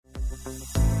Hi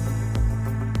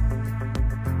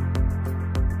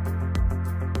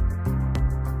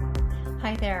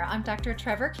there, I'm Dr.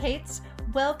 Trevor Cates.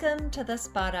 Welcome to the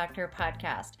Spa Doctor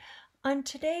podcast. On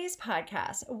today's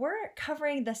podcast, we're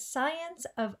covering the science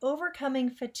of overcoming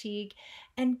fatigue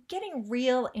and getting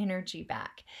real energy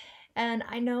back. And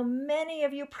I know many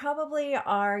of you probably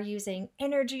are using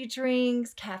energy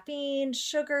drinks, caffeine,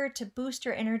 sugar to boost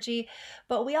your energy,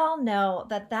 but we all know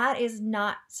that that is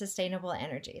not sustainable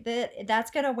energy. That's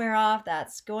going to wear off.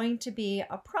 That's going to be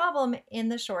a problem in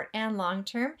the short and long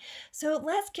term. So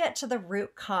let's get to the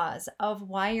root cause of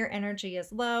why your energy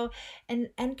is low and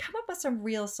come up with some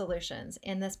real solutions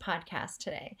in this podcast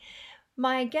today.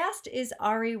 My guest is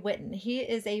Ari Whitten. He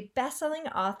is a best-selling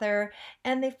author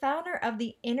and the founder of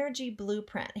the Energy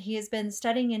Blueprint. He has been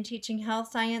studying and teaching health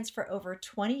science for over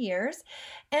 20 years.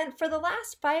 And for the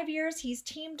last 5 years, he's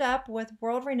teamed up with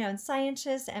world-renowned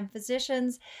scientists and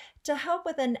physicians to help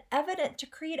with to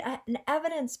create an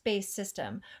evidence-based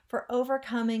system for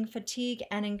overcoming fatigue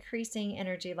and increasing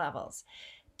energy levels.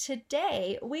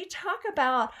 Today, we talk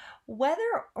about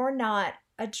whether or not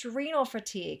adrenal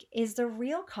fatigue is the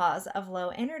real cause of low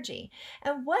energy.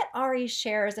 And what Ari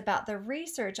shares about the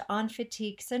research on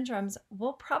fatigue syndromes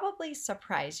will probably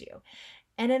surprise you.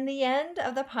 And in the end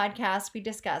of the podcast, we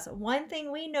discuss one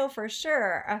thing we know for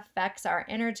sure affects our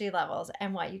energy levels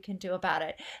and what you can do about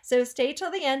it. So stay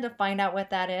till the end to find out what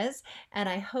that is. And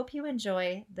I hope you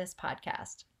enjoy this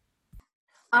podcast.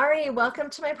 Ari,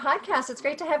 welcome to my podcast. It's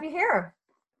great to have you here.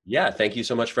 Yeah, thank you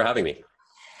so much for having me.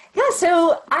 Yeah,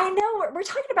 so I know we're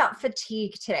talking about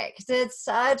fatigue today because it's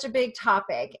such a big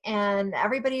topic and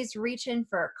everybody's reaching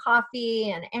for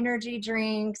coffee and energy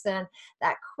drinks and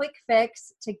that quick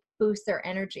fix to boost their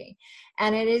energy.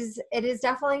 And it is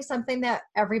definitely something that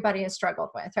everybody has struggled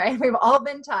with, right? We've all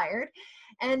been tired.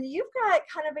 And you've got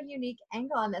kind of a unique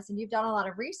angle on this and you've done a lot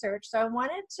of research. So I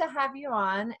wanted to have you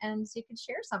on and so you could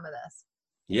share some of this.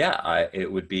 Yeah,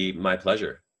 it would be my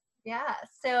pleasure. Yeah.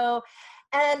 So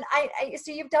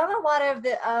you've done a lot of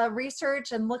the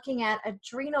research and looking at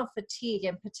adrenal fatigue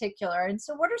in particular. And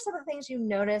so what are some of the things you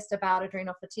noticed about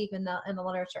adrenal fatigue in the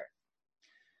literature?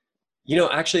 You know,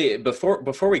 actually,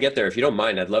 before we get there, if you don't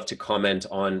mind, I'd love to comment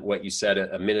on what you said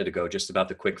a minute ago, just about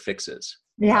the quick fixes.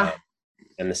 Yeah.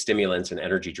 And the stimulants and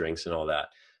energy drinks and all that.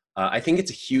 I think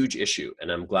it's a huge issue.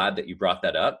 And I'm glad that you brought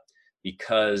that up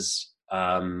because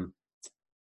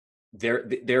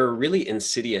they're a really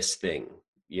insidious thing.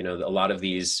 You know, a lot of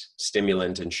these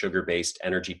stimulant and sugar-based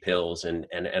energy pills and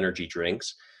energy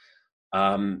drinks,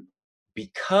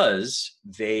 because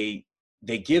they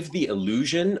give the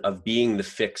illusion of being the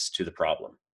fix to the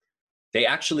problem. They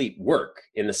actually work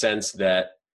in the sense that,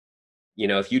 you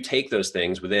know, if you take those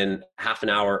things within half an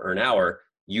hour or an hour,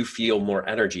 you feel more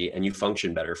energy and you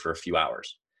function better for a few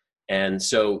hours. And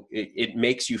so it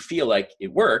makes you feel like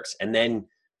it works. And then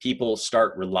people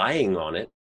start relying on it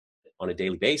on a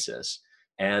daily basis.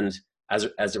 And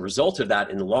as a result of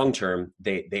that, in the long term,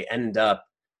 they end up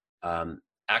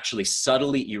actually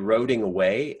subtly eroding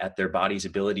away at their body's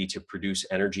ability to produce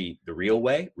energy the real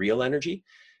way, real energy.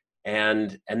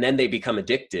 And then they become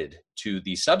addicted to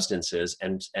these substances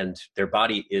and their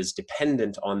body is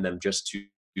dependent on them just to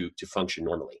function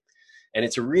normally. And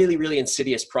it's a really, really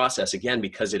insidious process, again,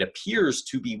 because it appears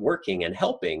to be working and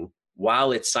helping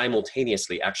while it's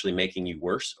simultaneously actually making you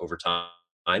worse over time.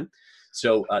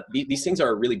 So these things are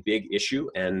a really big issue,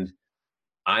 and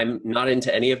I'm not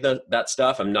into any of that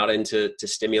stuff. I'm not into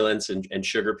stimulants and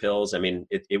sugar pills. I mean,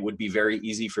 it would be very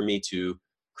easy for me to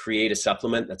create a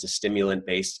supplement that's a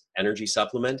stimulant-based energy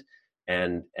supplement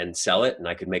and sell it, and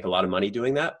I could make a lot of money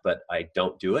doing that, but I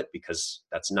don't do it because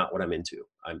that's not what I'm into.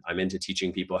 I'm into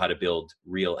teaching people how to build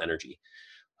real energy.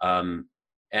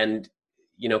 And,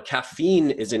 you know,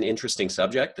 caffeine is an interesting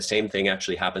subject. The same thing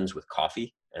actually happens with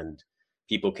coffee, and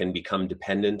people can become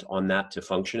dependent on that to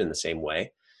function in the same way.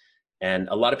 And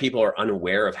a lot of people are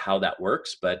unaware of how that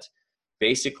works, but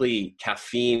basically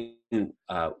caffeine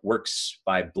works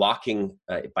by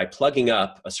by plugging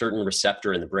up a certain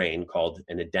receptor in the brain called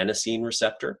an adenosine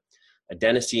receptor.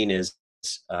 Adenosine is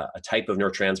a type of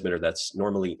neurotransmitter that's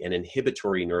normally an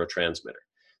inhibitory neurotransmitter.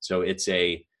 So it's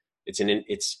a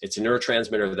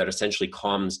neurotransmitter that essentially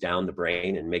calms down the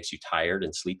brain and makes you tired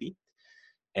and sleepy.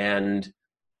 And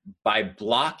by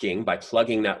plugging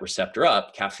that receptor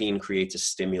up, caffeine creates a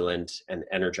stimulant and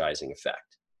energizing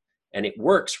effect. And it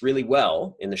works really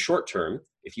well in the short term.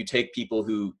 If you take people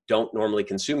who don't normally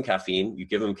consume caffeine, you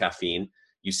give them caffeine,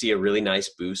 you see a really nice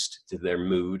boost to their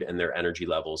mood and their energy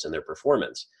levels and their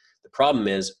performance. The problem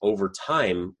is, over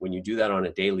time, when you do that on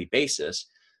a daily basis,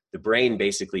 the brain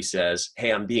basically says,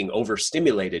 hey, I'm being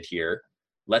overstimulated here.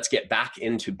 let's get back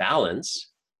into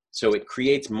balance. So it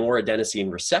creates more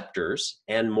adenosine receptors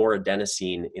and more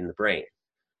adenosine in the brain.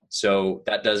 So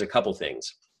that does a couple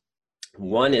things.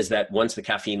 One is that once the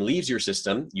caffeine leaves your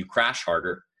system, you crash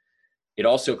harder. It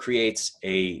also creates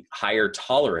a higher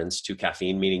tolerance to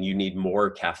caffeine, meaning you need more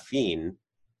caffeine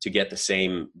to get the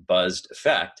same buzzed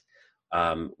effect.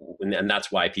 And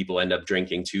that's why people end up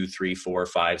drinking 2, 3, 4,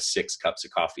 5, 6 cups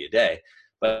of coffee a day.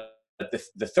 But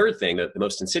the third thing, the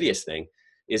most insidious thing,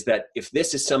 is that if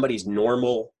this is somebody's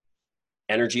normal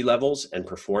energy levels and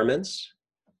performance,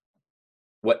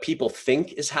 what people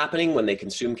think is happening when they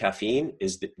consume caffeine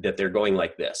is that they're going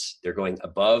like this. They're going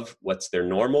above what's their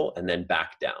normal and then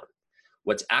back down.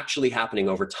 What's actually happening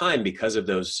over time, because of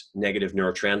those negative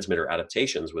neurotransmitter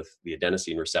adaptations with the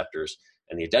adenosine receptors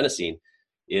and the adenosine,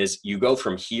 is you go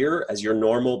from here as your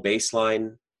normal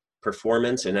baseline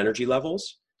performance and energy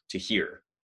levels to here.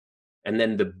 And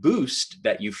then the boost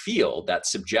that you feel, that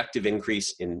subjective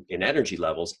increase in energy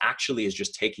levels, actually is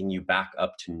just taking you back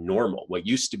up to normal, what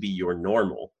used to be your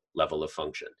normal level of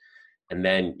function. And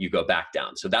then you go back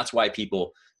down. So that's why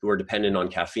people who are dependent on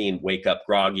caffeine wake up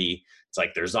groggy. It's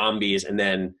like they're zombies, and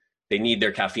then they need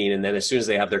their caffeine. And then as soon as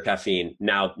they have their caffeine,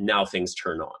 now things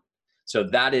turn on. So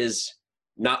that is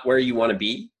not where you want to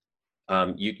be.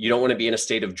 You don't want to be in a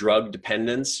state of drug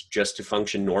dependence just to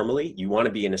function normally. You want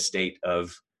to be in a state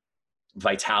of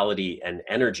vitality and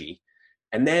energy.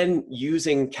 And then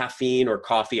using caffeine or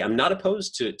coffee, I'm not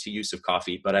opposed to use of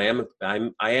coffee, but I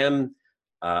am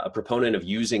a proponent of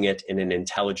using it in an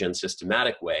intelligent,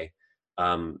 systematic way,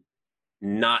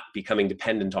 not becoming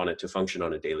dependent on it to function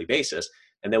on a daily basis.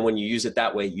 And then when you use it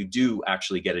that way, you do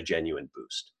actually get a genuine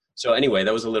boost. So anyway,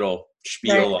 that was a little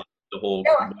spiel on the whole,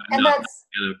 and that's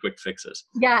quick fixes.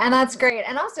 Yeah, and that's great.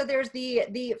 And also there's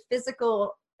the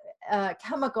physical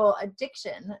chemical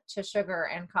addiction to sugar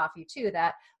and coffee too,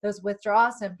 that those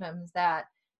withdrawal symptoms that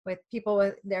with people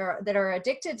that are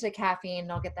addicted to caffeine,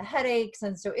 they'll get the headaches.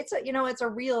 And so it's a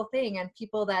real thing. And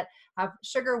people that have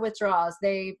sugar withdrawals,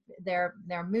 their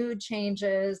mood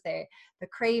changes, the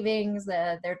cravings,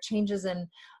 their changes in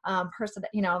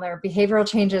their behavioral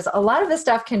changes. A lot of this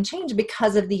stuff can change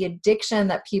because of the addiction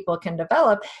that people can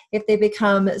develop if they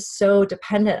become so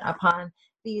dependent upon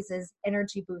these as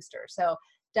energy boosters. So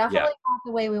definitely not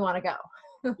the way we want to go.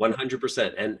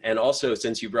 100%. And also,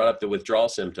 since you brought up the withdrawal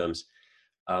symptoms,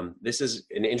 this is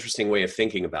an interesting way of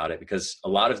thinking about it, because a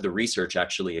lot of the research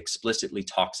actually explicitly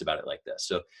talks about it like this.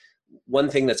 So one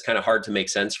thing that's kind of hard to make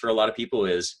sense for a lot of people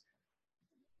is,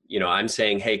 I'm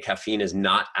saying, hey, caffeine is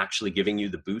not actually giving you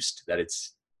the boost that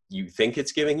you think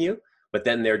it's giving you. But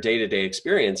then their day-to-day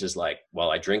experience is like,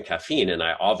 well, I drink caffeine and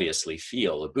I obviously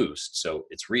feel a boost. So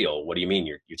it's real. What do you mean?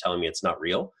 You're telling me it's not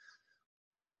real?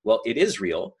 Well, it is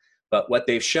real. But what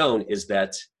they've shown is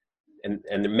that, and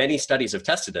many studies have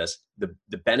tested this,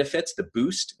 the benefits, the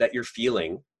boost that you're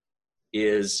feeling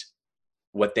is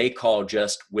what they call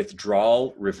just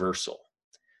withdrawal reversal.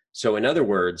 So in other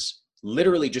words,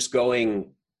 literally just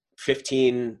going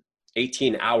 15,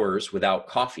 18 hours without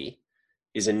coffee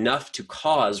is enough to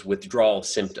cause withdrawal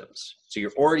symptoms. So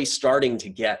you're already starting to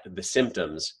get the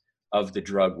symptoms of the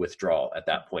drug withdrawal at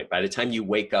that point, by the time you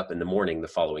wake up in the morning the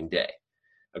following day.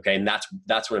 Okay, and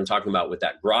that's what I'm talking about with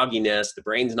that grogginess. The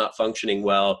brain's not functioning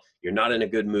well. You're not in a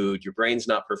good mood. Your brain's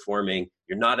not performing.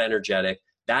 You're not energetic.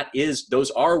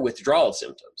 Those are withdrawal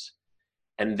symptoms.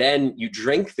 And then you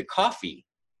drink the coffee,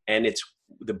 and it's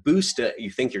the boost that you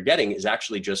think you're getting is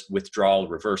actually just withdrawal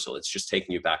reversal. It's just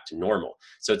taking you back to normal.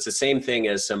 So it's the same thing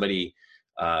as somebody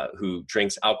who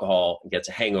drinks alcohol and gets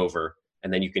a hangover,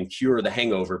 and then you can cure the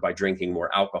hangover by drinking more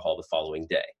alcohol the following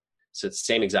day. So it's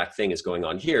the same exact thing is going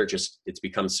on here, just it's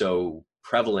become so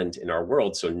prevalent in our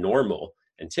world, so normal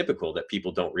and typical, that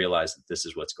people don't realize that this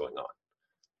is what's going on.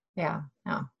 Yeah.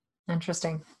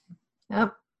 Interesting.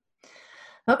 Yep.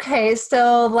 Okay,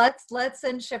 so let's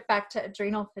then shift back to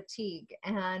adrenal fatigue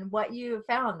and what you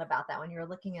found about that when you were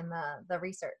looking in the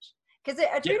research. Because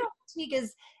adrenal fatigue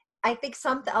is, I think,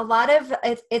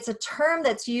 it's a term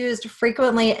that's used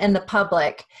frequently in the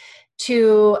public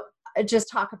to just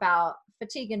talk about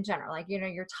fatigue in general, like,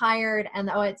 you're tired and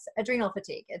it's adrenal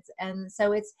fatigue. It's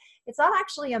not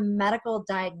actually a medical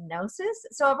diagnosis.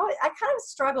 So I kind of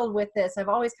struggled with this. I've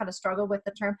always kind of struggled with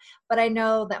the term, but I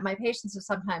know that my patients have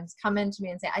sometimes come into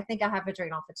me and say, I think I have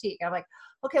adrenal fatigue. I'm like,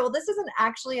 okay, well, this isn't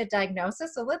actually a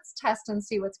diagnosis. So let's test and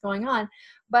see what's going on.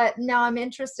 But now I'm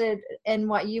interested in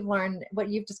what you've learned, what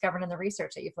you've discovered in the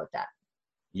research that you've looked at.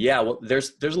 Yeah, well,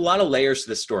 there's a lot of layers to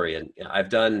this story, and I've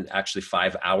done actually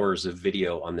 5 hours of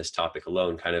video on this topic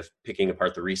alone, kind of picking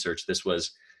apart the research. This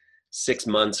was 6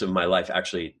 months of my life,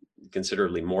 actually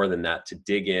considerably more than that to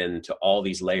dig into all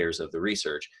these layers of the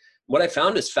research. What I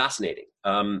found is fascinating.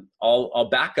 I'll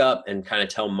back up and kind of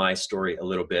tell my story a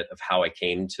little bit of how I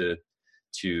came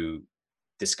to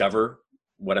discover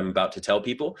what I'm about to tell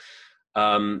people.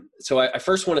 So I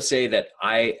first want to say that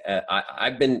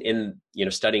I've been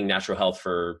studying natural health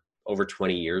for over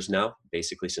 20 years now,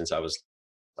 basically since I was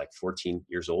like 14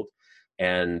 years old,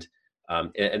 and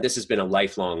this has been a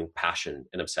lifelong passion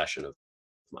and obsession of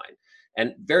mine,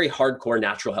 and very hardcore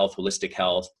natural health, holistic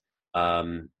health.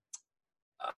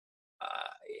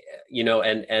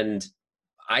 And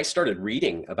I started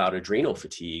reading about adrenal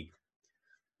fatigue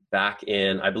back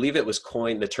in, I believe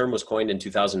the term was coined in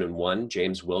 2001.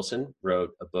 James Wilson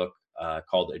wrote a book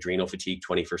called Adrenal Fatigue,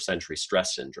 21st Century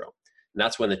Stress Syndrome. And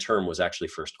that's when the term was actually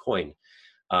first coined.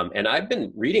 And I've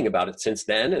been reading about it since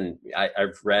then. And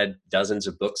I've read dozens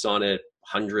of books on it,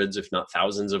 hundreds, if not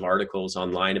thousands of articles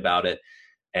online about it.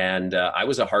 And I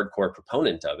was a hardcore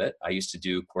proponent of it. I used to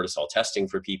do cortisol testing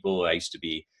for people. I used to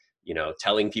be,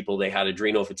 telling people they had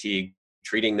adrenal fatigue,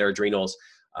 treating their adrenals.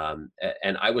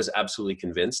 And I was absolutely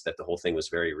convinced that the whole thing was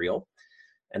very real.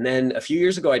 And then a few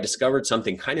years ago, I discovered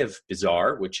something kind of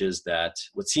bizarre, which is that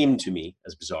what seemed to me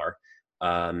as bizarre,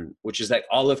 which is that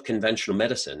all of conventional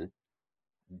medicine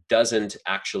doesn't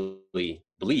actually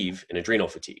believe in adrenal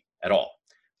fatigue at all.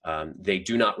 They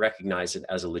do not recognize it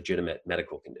as a legitimate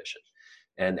medical condition.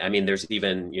 And I mean, there's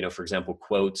even, for example,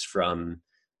 quotes from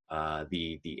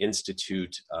the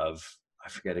Institute of, I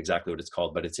forget exactly what it's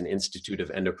called, but it's an Institute of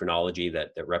Endocrinology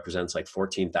that represents like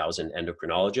 14,000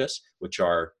 endocrinologists, which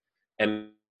are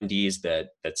MDs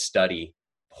that study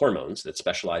hormones, that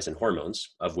specialize in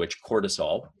hormones, of which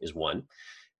cortisol is one.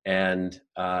 And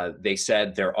they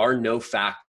said there are no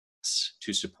facts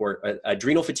to support,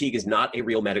 adrenal fatigue is not a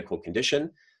real medical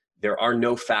condition. There are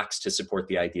no facts to support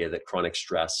the idea that chronic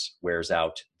stress wears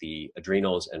out the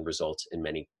adrenals and results in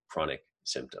many chronic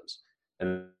symptoms.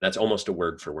 And that's almost a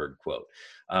word for word quote.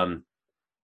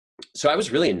 So I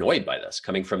was really annoyed by this,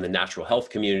 coming from the natural health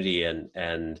community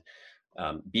and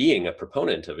being a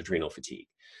proponent of adrenal fatigue.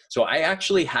 So I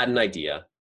actually had an idea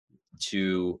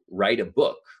to write a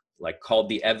book called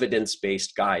The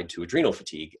Evidence-Based Guide to Adrenal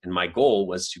Fatigue. And my goal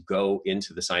was to go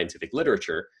into the scientific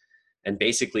literature and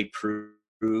basically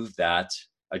prove that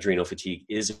adrenal fatigue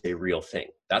is a real thing.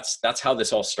 That's how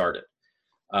this all started.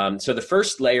 So the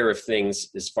first layer of things,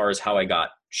 as far as how I got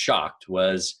shocked,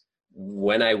 was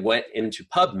when I went into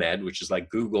PubMed, which is like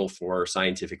Google for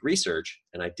scientific research,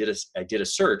 and I did a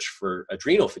search for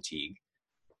adrenal fatigue.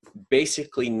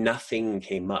 Basically, nothing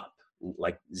came up,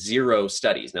 like zero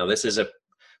studies. Now, this is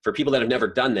for people that have never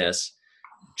done this,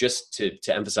 just to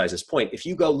emphasize this point, if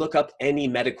you go look up any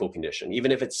medical condition,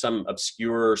 even if it's some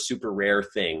obscure, super rare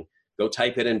thing, go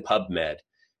type it in PubMed,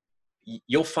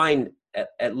 you'll find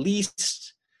at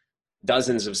least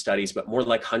dozens of studies, but more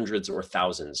like hundreds or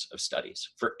thousands of studies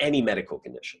for any medical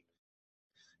condition.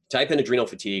 Type in adrenal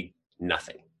fatigue,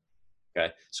 nothing.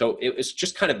 Okay. So it was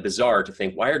just kind of bizarre to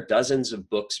think, why are dozens of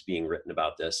books being written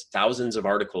about this, thousands of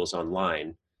articles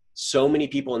online? So many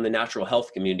people in the natural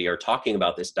health community are talking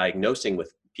about this, diagnosing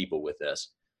with people with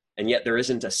this, and yet there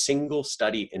isn't a single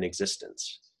study in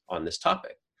existence on this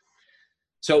topic.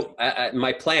 So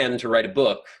my plan to write a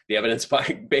book, The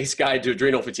Evidence-Based Guide to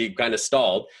Adrenal Fatigue, kind of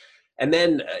stalled. And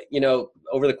then,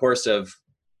 over the course of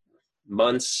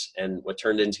months and what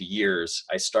turned into years,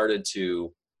 I started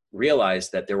to realize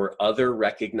that there were other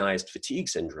recognized fatigue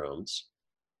syndromes,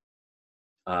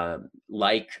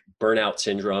 like burnout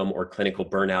syndrome or clinical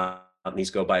burnout. These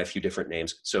go by a few different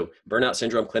names. So burnout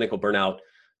syndrome, clinical burnout,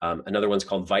 another one's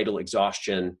called vital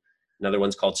exhaustion, another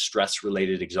one's called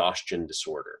stress-related exhaustion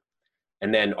disorder.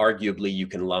 And then arguably you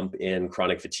can lump in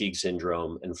chronic fatigue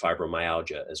syndrome and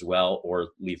fibromyalgia as well, or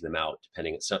leave them out,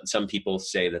 depending. Some people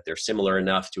say that they're similar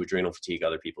enough to adrenal fatigue.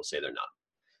 Other people say they're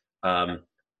not.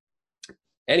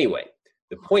 Anyway,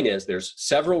 the point is there's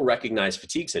several recognized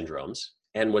fatigue syndromes.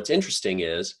 And what's interesting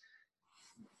is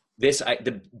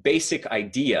the basic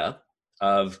idea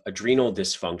of adrenal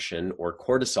dysfunction or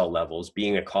cortisol levels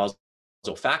being a causal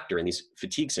factor in these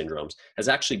fatigue syndromes has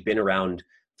actually been around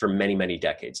for many, many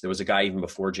decades. There was a guy even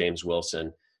before James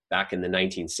Wilson back in the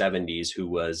 1970s who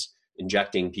was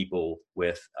injecting people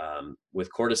with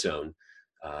cortisone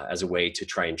as a way to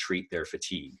try and treat their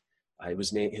fatigue.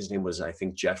 His name was, I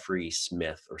think, Jeffrey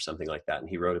Smith or something like that. And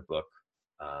he wrote a book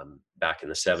back in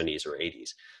the 70s or 80s.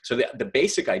 So the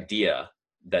basic idea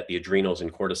that the adrenals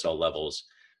and cortisol levels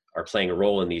are playing a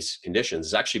role in these conditions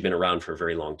has actually been around for a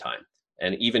very long time.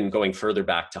 And even going further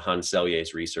back to Hans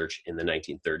Selye's research in the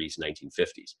 1930s,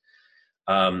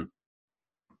 1950s.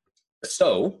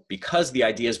 So because the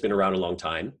idea has been around a long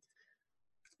time,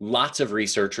 lots of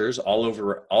researchers all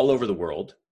over the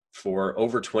world for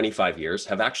over 25 years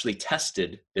have actually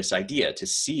tested this idea to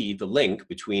see the link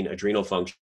between adrenal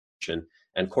function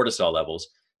and cortisol levels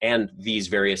and these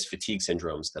various fatigue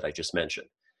syndromes that I just mentioned.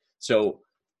 So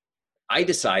I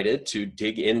decided to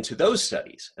dig into those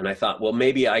studies, and I thought, well,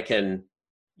 maybe I can,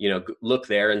 look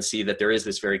there and see that there is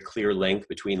this very clear link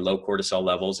between low cortisol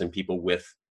levels and people with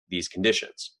these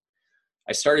conditions.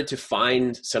 I started to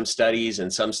find some studies,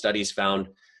 and some studies found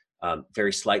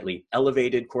very slightly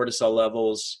elevated cortisol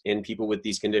levels in people with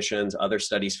these conditions. Other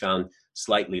studies found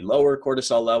slightly lower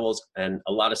cortisol levels, and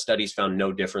a lot of studies found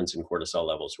no difference in cortisol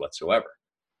levels whatsoever.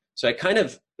 So I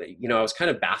was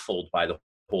kind of baffled by the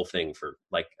whole thing for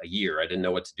like a year. I didn't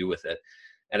know what to do with it.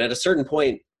 And at a certain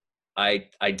point,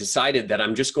 I decided that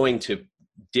I'm just going to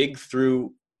dig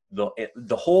through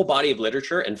the whole body of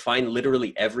literature and find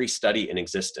literally every study in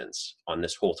existence on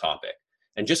this whole topic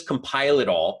and just compile it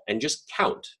all and just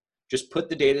count, just put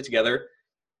the data together,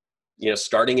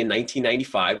 starting in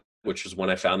 1995, which was when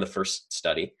I found the first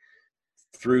study,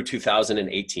 through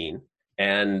 2018,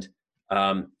 and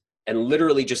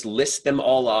literally just list them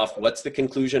all off. What's the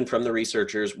conclusion from the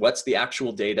researchers? What's the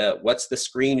actual data? What's the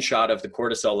screenshot of the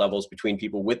cortisol levels between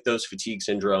people with those fatigue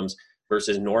syndromes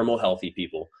versus normal healthy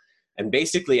people? And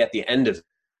basically at the end of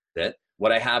it,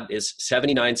 what I have is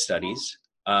 79 studies,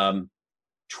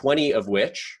 20 of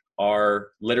which are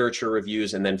literature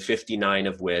reviews, and then 59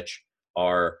 of which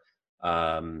are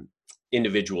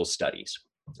individual studies.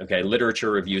 Okay,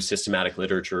 literature reviews, systematic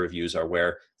literature reviews are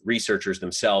where researchers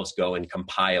themselves go and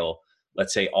compile,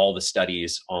 let's say, all the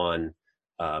studies on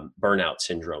burnout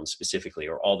syndrome specifically,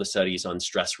 or all the studies on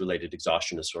stress-related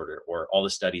exhaustion disorder, or all the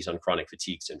studies on chronic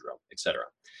fatigue syndrome, etc.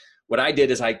 What I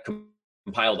did is I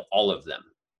compiled all of them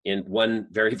in one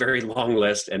very, very long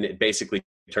list, and it basically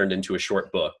turned into a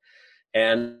short book.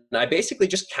 And I basically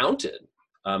just counted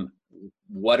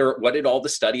what did all the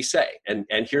studies say, and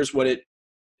here's what it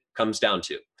comes down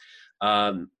to.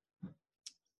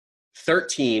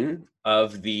 13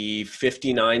 of the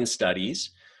 59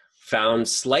 studies found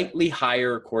slightly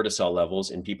higher cortisol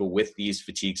levels in people with these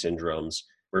fatigue syndromes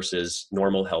versus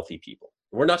normal healthy people.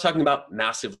 We're not talking about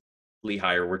massively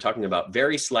higher. We're talking about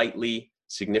very slightly,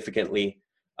 significantly,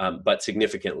 but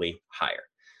significantly higher.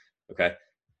 Okay.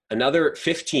 Another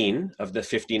 15 of the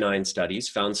 59 studies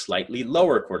found slightly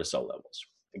lower cortisol levels.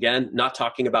 Again, not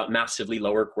talking about massively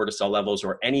lower cortisol levels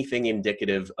or anything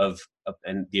indicative of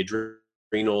and the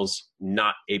adrenals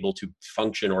not able to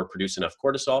function or produce enough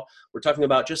cortisol. We're talking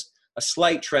about just a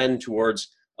slight trend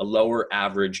towards a lower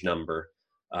average number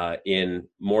in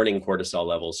morning cortisol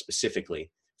levels,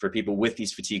 specifically for people with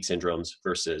these fatigue syndromes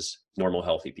versus normal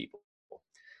healthy people.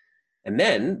 And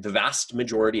then the vast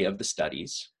majority of the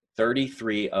studies,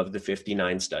 33 of the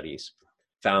 59 studies,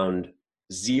 found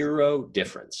zero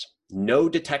difference, no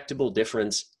detectable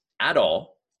difference at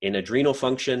all in adrenal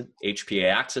function,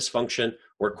 HPA axis function,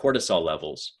 or cortisol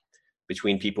levels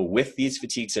between people with these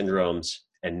fatigue syndromes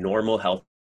and normal healthy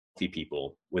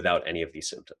people without any of these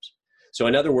symptoms. So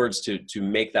in other words, to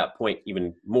make that point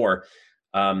even more,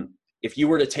 if you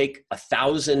were to take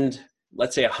 1,000,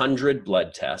 let's say 100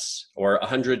 blood tests or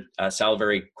 100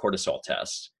 salivary cortisol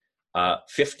tests,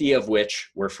 50 of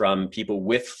which were from people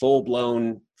with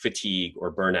full-blown fatigue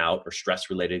or burnout or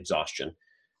stress-related exhaustion,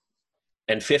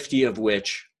 and 50 of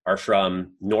which are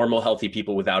from normal healthy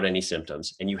people without any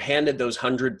symptoms, and you handed those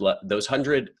 100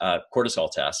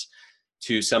 cortisol tests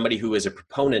to somebody who is a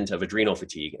proponent of adrenal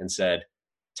fatigue and said,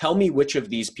 tell me which of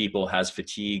these people has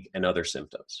fatigue and other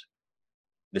symptoms,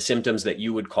 the symptoms that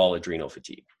you would call adrenal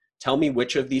fatigue. Tell me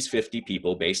which of these 50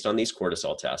 people, based on these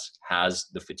cortisol tests, has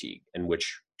the fatigue and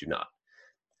which do not.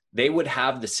 They would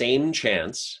have the same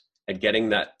chance at getting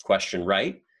that question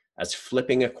right as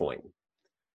flipping a coin.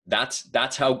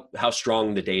 That's how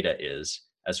strong the data is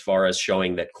as far as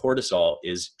showing that cortisol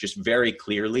is just very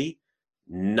clearly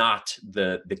not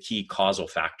the key causal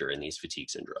factor in these fatigue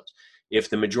syndromes. If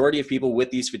the majority of people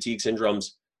with these fatigue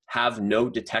syndromes have no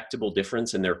detectable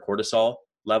difference in their cortisol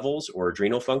levels or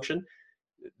adrenal function,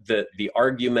 the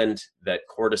argument that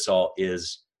cortisol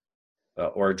is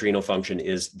or adrenal function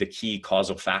is the key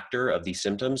causal factor of these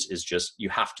symptoms is just, you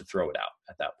have to throw it out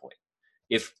at that point.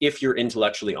 If you're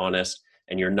intellectually honest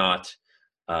and you're not,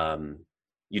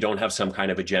 you don't have some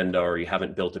kind of agenda, or you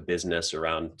haven't built a business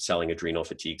around selling adrenal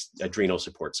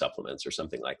support supplements or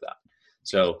something like that.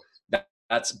 So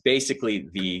that's basically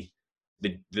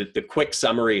the quick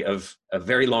summary of a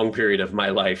very long period of my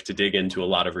life to dig into a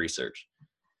lot of research.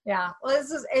 Yeah, well,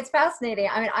 it's fascinating.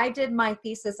 I mean, I did my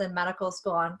thesis in medical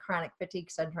school on chronic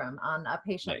fatigue syndrome on a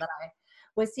patient Right. that I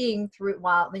was seeing through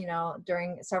while,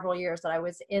 during several years that I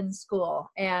was in school.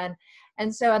 And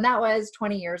that was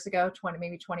 20 years ago,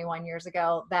 maybe 21 years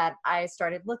ago that I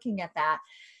started looking at that.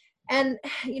 And,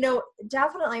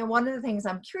 definitely one of the things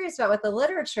I'm curious about with the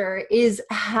literature is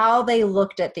how they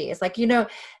looked at these. Like,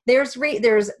 there's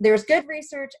good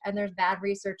research and there's bad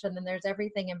research, and then there's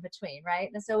everything in between, right?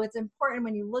 And so it's important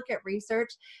when you look at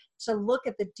research to look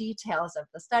at the details of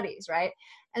the studies, right?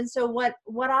 And so what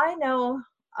I know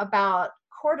about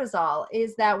cortisol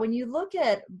is that when you look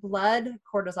at blood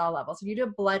cortisol levels,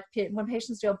 when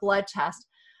patients do a blood test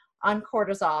on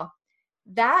cortisol,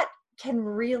 that can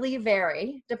really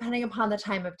vary depending upon the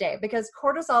time of day, because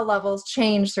cortisol levels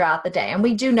change throughout the day. And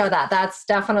we do know that. That's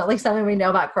definitely something we know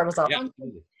about cortisol. Yeah.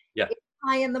 Yeah. It's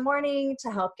high in the morning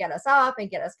to help get us up and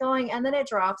get us going, and then it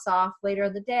drops off later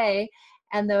in the day.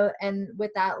 And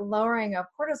with that lowering of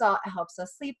cortisol, it helps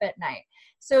us sleep at night.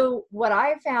 So what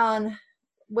I found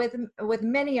with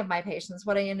many of my patients,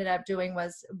 what I ended up doing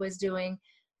was doing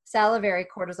salivary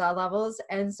cortisol levels,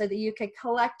 and so that you could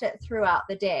collect it throughout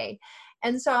the day.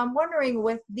 And so I'm wondering,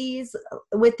 with these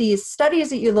studies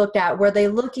that you looked at, were they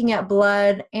looking at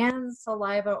blood and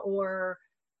saliva, or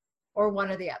one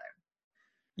or the other?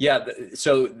 Yeah.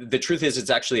 So the truth is,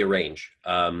 it's actually a range.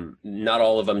 Not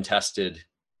all of them tested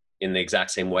in the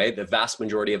exact same way. The vast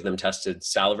majority of them tested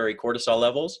salivary cortisol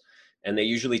levels, and they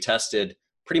usually tested,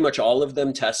 pretty much all of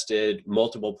them tested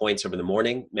multiple points over the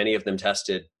morning. Many of them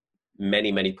tested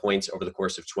many, many points over the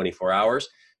course of 24 hours.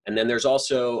 And then there's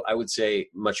also, I would say,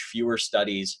 much fewer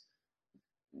studies,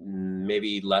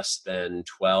 maybe less than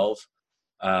 12,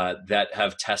 that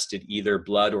have tested either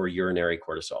blood or urinary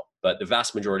cortisol. But the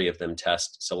vast majority of them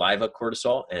test saliva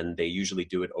cortisol, and they usually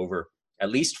do it over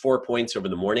at least 4 points over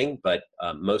the morning, but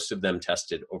most of them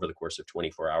tested over the course of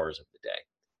 24 hours of the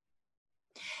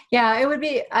day. Yeah, it would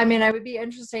be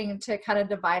interesting to kind of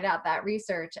divide out that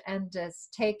research and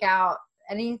just take out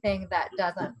anything that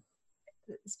doesn't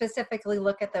specifically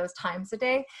look at those times a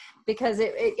day, because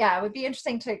it would be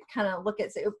interesting to kind of look at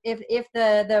if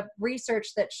the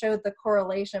research that showed the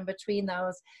correlation between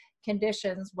those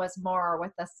conditions was more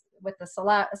with the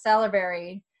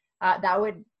salivary, that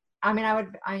would,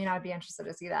 I'd be interested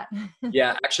to see that.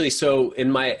 Yeah, actually, so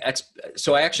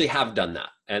I actually have done that,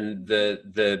 and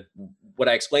the what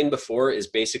I explained before is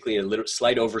basically a little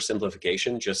slight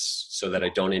oversimplification, just so that I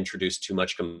don't introduce too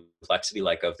much complexity,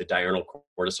 like of the diurnal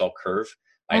cortisol curve.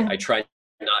 I try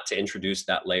not to introduce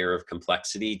that layer of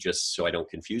complexity just so I don't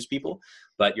confuse people.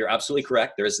 But you're absolutely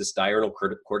correct. There is this diurnal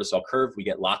cortisol curve. We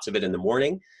get lots of it in the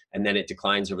morning, and then it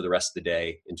declines over the rest of the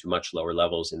day into much lower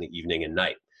levels in the evening and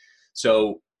night.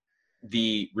 So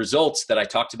the results that I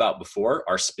talked about before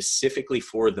are specifically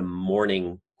for the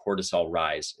morning cortisol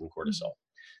rise in cortisol.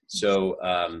 So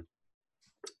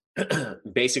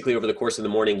basically, over the course of the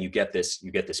morning, you get this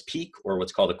peak, or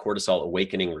what's called a cortisol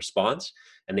awakening response,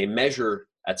 and they measure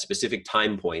at specific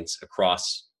time points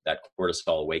across that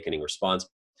cortisol awakening response.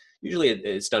 Usually,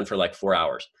 it's done for like 4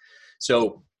 hours.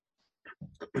 So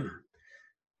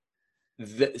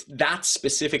that's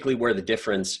specifically where the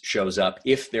difference shows up.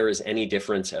 If there is any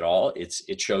difference at all,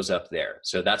 it shows up there.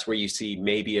 So that's where you see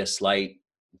maybe a slight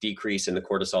decrease in the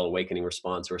cortisol awakening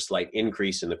response, or a slight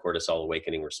increase in the cortisol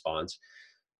awakening response.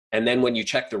 And then when you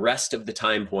check the rest of the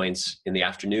time points in the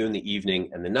afternoon, the evening,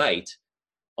 and the night,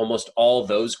 almost all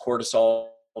those cortisol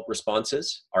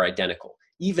responses are identical.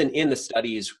 Even in the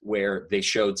studies where they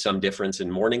showed some difference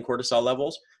in morning cortisol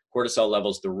levels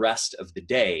the rest of the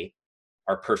day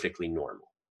are perfectly normal.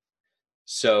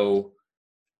 So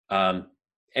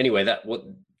anyway,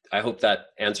 I hope that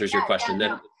answers your question.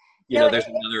 Then, there's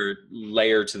another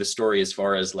layer to the story as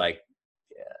far as like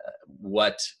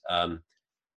what, am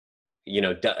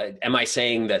I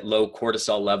saying that low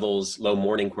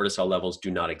morning cortisol levels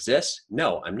do not exist?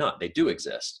 No, I'm not. They do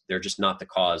exist. They're just not the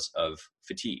cause of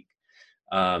fatigue.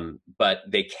 But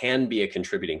they can be a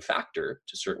contributing factor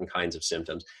to certain kinds of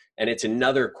symptoms. And it's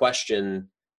another question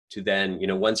to then,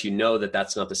 once you know that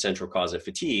that's not the central cause of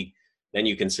fatigue, then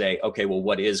you can say, okay, well,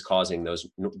 what is causing those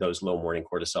low morning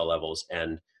cortisol levels,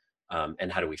 and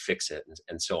how do we fix it,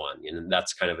 and so on. And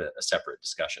that's kind of a separate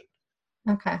discussion.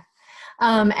 Okay.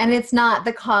 And it's not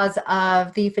the cause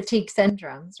of the fatigue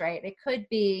syndromes, right? It could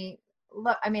be,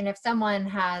 if someone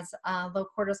has low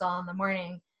cortisol in the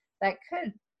morning, that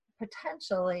could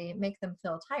potentially make them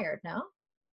feel tired, no?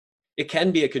 It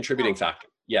can be a contributing factor.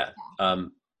 Yeah.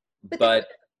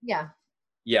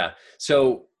 Yeah.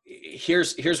 So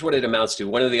here's what it amounts to.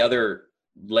 One of the other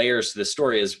layers to the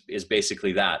story is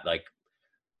basically that, like,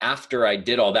 after I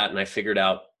did all that and I figured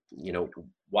out,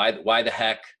 why the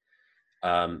heck,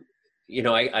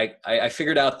 I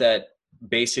figured out that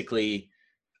basically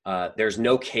there's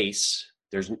no case,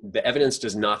 the evidence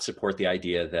does not support the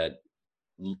idea that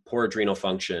poor adrenal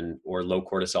function or low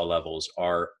cortisol levels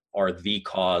are the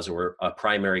cause or a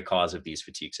primary cause of these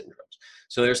fatigue syndromes.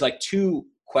 So there's like two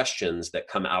questions that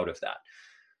come out of that.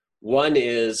 One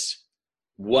is,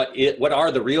 what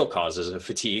are the real causes of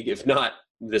fatigue? If not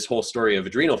this whole story of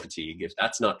adrenal fatigue, if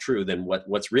that's not true, then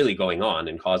what's really going on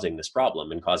and causing this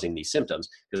problem and causing these symptoms?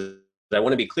 Because I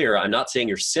want to be clear, I'm not saying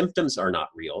your symptoms are not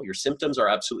real. Your symptoms are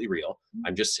absolutely real.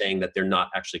 I'm just saying that they're not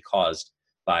actually caused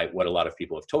by what a lot of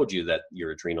people have told you, that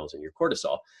your adrenals and your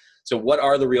cortisol. So what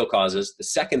are the real causes? The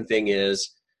second thing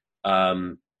is,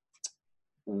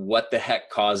 what the heck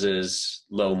causes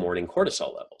low morning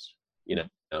cortisol levels?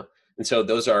 And so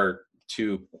those are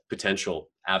two potential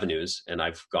avenues. And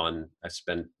I've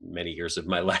spent many years of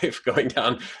my life going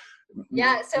down.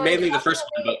 Yeah, so mainly the first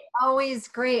one, but always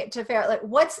great to figure out, like,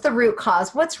 what's the root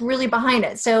cause? What's really behind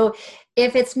it? So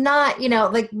if it's not,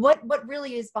 like what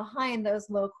really is behind those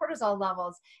low cortisol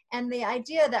levels? And the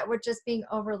idea that we're just being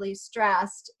overly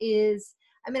stressed is,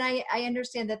 I mean, I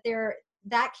understand that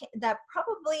that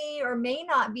probably or may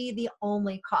not be the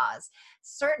only cause.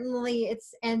 Certainly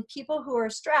and people who are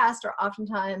stressed are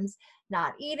oftentimes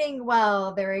not eating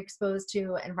well, they're exposed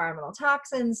to environmental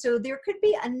toxins. So there could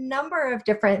be a number of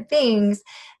different things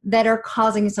that are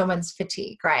causing someone's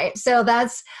fatigue, right? So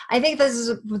I think this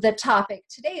is the topic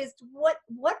today, is what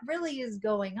really is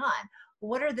going on?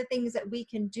 What are the things that we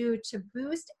can do to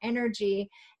boost energy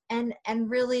and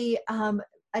really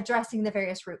addressing the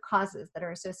various root causes that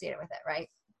are associated with it, right?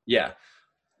 Yeah.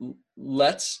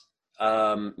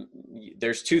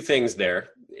 There's two things there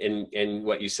in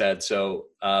what you said. So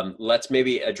let's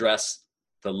maybe address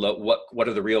what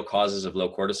are the real causes of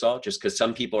low cortisol, just because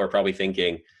some people are probably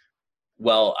thinking,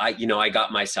 well, I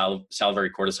got my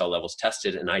salivary cortisol levels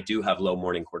tested and I do have low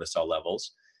morning cortisol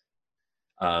levels.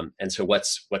 And so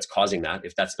what's causing that?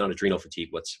 If that's not adrenal fatigue,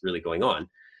 what's really going on?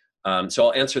 So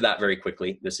I'll answer that very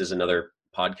quickly. This is another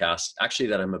podcast actually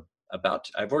that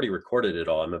I've already recorded it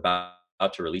all. I'm about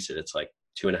to release it. It's like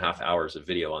 2.5 hours of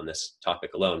video on this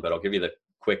topic alone, but I'll give you the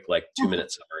quick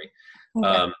 2-minute summary.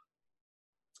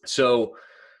 Okay.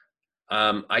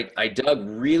 I dug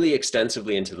really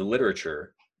extensively into the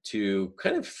literature to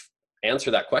kind of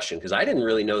answer that question, because I didn't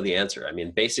really know the answer. I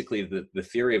mean, basically the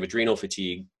theory of adrenal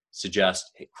fatigue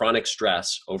suggests chronic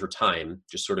stress over time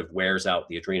just sort of wears out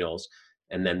the adrenals,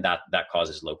 and then that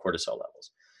causes low cortisol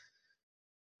levels.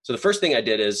 So the first thing I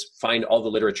did is find all the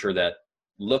literature that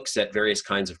looks at various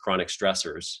kinds of chronic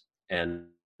stressors and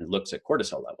looks at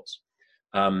cortisol levels.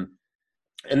 And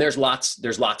there's lots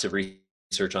of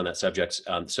research on that subject.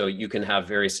 So you can have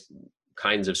various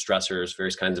kinds of stressors,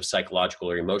 various kinds of psychological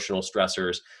or emotional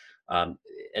stressors,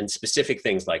 and specific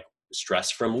things like stress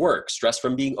from work, stress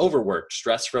from being overworked,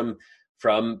 stress from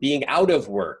being out of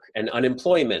work and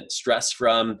unemployment, stress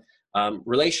from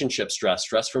relationship stress,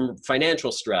 stress from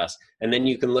financial stress. And then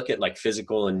you can look at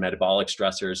physical and metabolic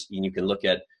stressors. And you can look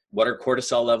at what are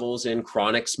cortisol levels in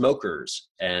chronic smokers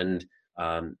and,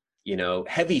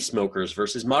 heavy smokers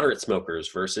versus moderate smokers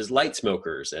versus light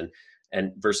smokers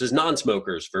and versus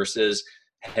non-smokers versus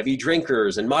heavy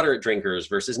drinkers and moderate drinkers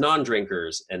versus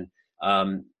non-drinkers. And,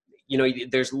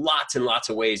 there's lots and lots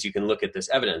of ways you can look at this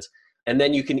evidence. And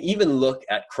then you can even look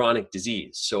at chronic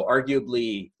disease. So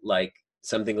arguably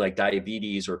something like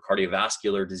diabetes or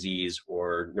cardiovascular disease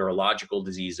or neurological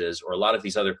diseases or a lot of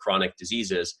these other chronic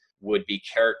diseases would be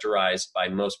characterized by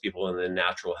most people in the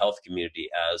natural health community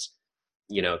as,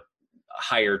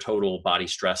 higher total body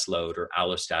stress load or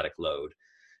allostatic load.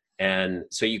 And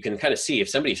so you can kind of see if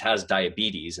somebody has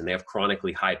diabetes and they have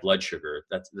chronically high blood sugar,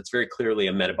 that's very clearly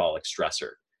a metabolic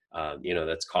stressor,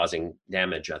 that's causing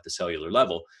damage at the cellular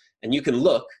level. And you can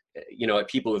look, at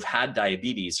people who've had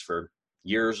diabetes for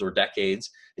years or decades,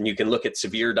 and you can look at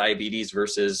severe diabetes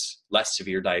versus less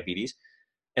severe diabetes.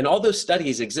 And all those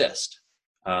studies exist,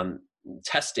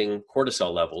 testing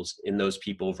cortisol levels in those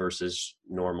people versus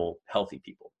normal, healthy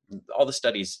people. All the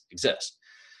studies exist.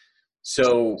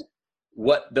 So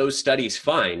what those studies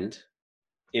find,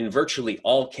 in virtually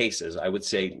all cases, I would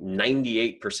say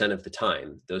 98% of the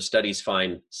time, those studies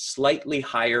find slightly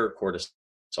higher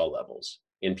cortisol levels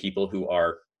in people who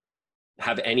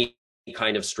have any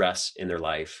kind of stress in their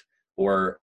life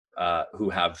or who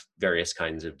have various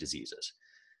kinds of diseases.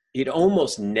 It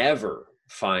almost never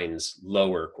finds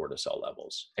lower cortisol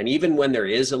levels. And even when there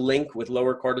is a link with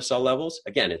lower cortisol levels,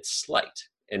 again, it's slight.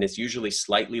 And it's usually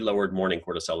slightly lowered morning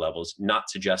cortisol levels, not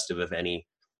suggestive of any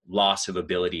loss of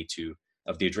ability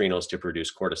of the adrenals to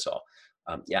produce cortisol.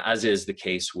 As is the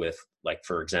case with,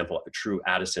 for example, a true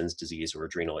Addison's disease or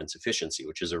adrenal insufficiency,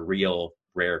 which is a real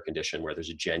rare condition where there's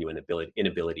a genuine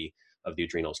inability of the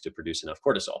adrenals to produce enough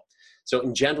cortisol. So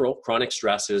in general, chronic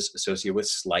stress is associated with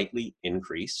slightly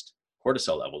increased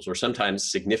cortisol levels, or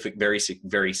sometimes very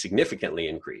significantly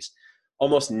increased,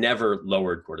 almost never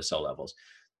lowered cortisol levels.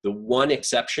 The one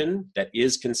exception that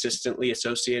is consistently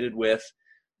associated with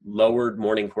lowered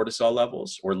morning cortisol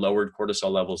levels or lowered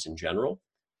cortisol levels in general,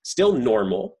 still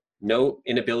normal, no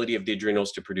inability of the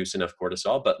adrenals to produce enough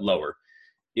cortisol, but lower,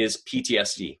 is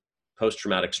PTSD,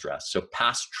 post-traumatic stress. So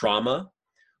past trauma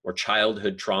or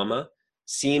childhood trauma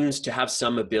seems to have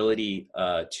some ability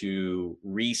to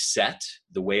reset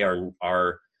the way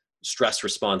our stress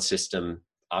response system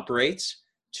operates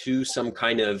to some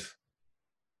kind of,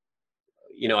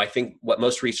 I think what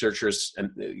most researchers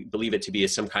believe it to be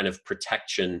is some kind of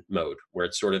protection mode, where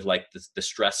it's sort of like the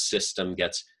stress system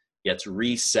gets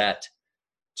reset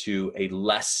to a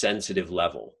less sensitive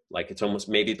level. Like it's almost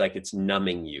maybe like it's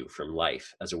numbing you from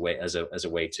life as a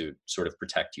way to sort of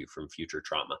protect you from future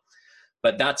trauma.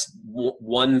 But that's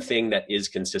one thing that is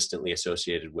consistently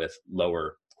associated with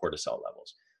lower cortisol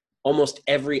levels. Almost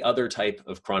every other type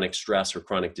of chronic stress or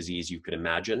chronic disease you could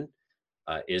imagine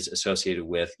is associated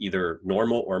with either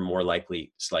normal or more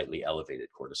likely slightly elevated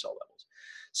cortisol levels.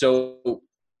 So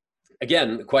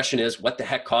again, the question is, what the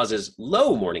heck causes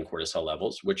low morning cortisol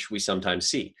levels, which we sometimes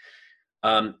see?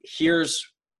 Here's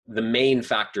the main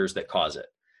factors that cause it.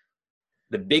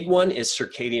 The big one is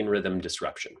circadian rhythm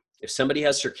disruption. If somebody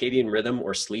has circadian rhythm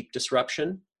or sleep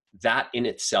disruption, that in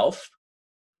itself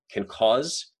can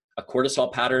cause a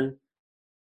cortisol pattern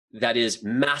that is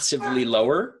massively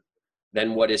lower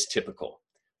than what is typical.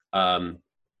 And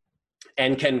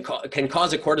can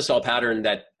cause a cortisol pattern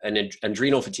that an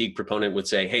adrenal fatigue proponent would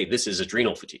say, hey, this is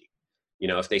adrenal fatigue.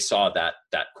 If they saw that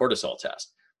cortisol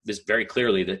test, this very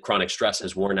clearly that chronic stress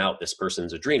has worn out this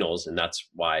person's adrenals, and that's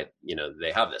why,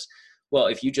 they have this. Well,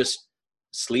 if you just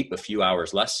sleep a few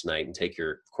hours less tonight and take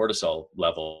your cortisol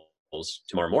levels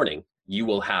tomorrow morning, you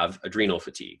will have adrenal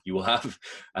fatigue. You will have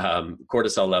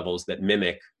cortisol levels that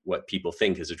mimic what people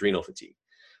think is adrenal fatigue.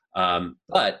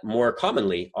 But more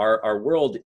commonly, our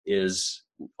world is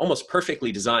almost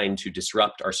perfectly designed to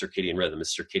disrupt our circadian rhythm, the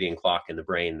circadian clock in the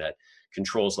brain that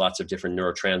controls lots of different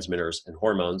neurotransmitters and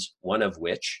hormones, one of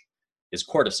which is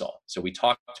cortisol. So we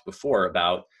talked before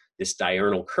about this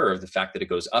diurnal curve, the fact that it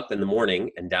goes up in the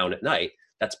morning and down at night.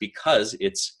 That's because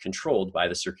it's controlled by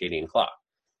the circadian clock.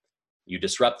 You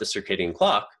disrupt the circadian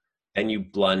clock, and you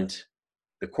blunt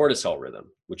the cortisol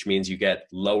rhythm, which means you get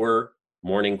lower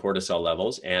morning cortisol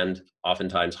levels and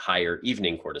oftentimes higher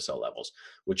evening cortisol levels,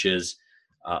 which is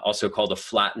also called a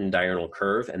flattened diurnal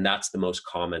curve. And that's the most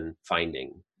common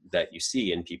finding that you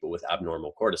see in people with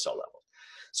abnormal cortisol levels.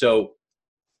 So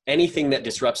anything that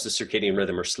disrupts the circadian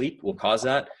rhythm or sleep will cause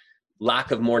that.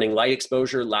 Lack of morning light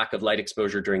exposure, lack of light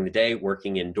exposure during the day,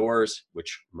 working indoors,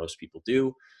 which most people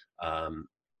do.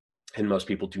 And most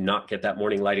people do not get that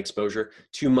morning light exposure.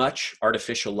 Too much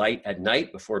artificial light at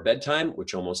night before bedtime,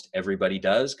 which almost everybody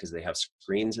does because they have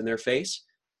screens in their face.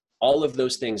 All of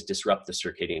those things disrupt the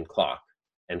circadian clock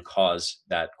and cause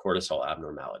that cortisol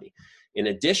abnormality. In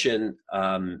addition,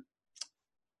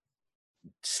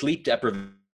 sleep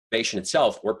deprivation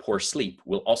itself or poor sleep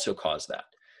will also cause that.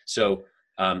 So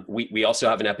we also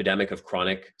have an epidemic of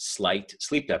chronic slight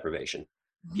sleep deprivation.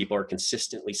 People are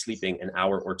consistently sleeping an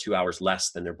hour or 2 hours less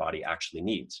than their body actually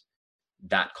needs.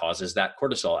 That causes that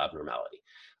cortisol abnormality.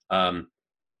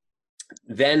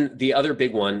 Then the other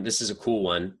big one, this is a cool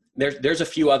one. There's a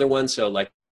few other ones. So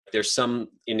like there's some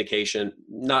indication,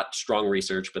 not strong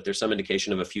research, but there's some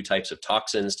indication of a few types of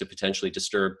toxins to potentially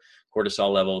disturb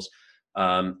cortisol levels.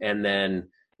 And then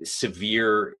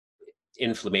severe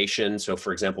inflammation. So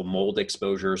for example, mold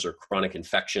exposures or chronic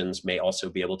infections may also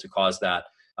be able to cause that.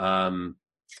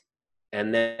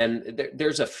 And then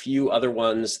there's a few other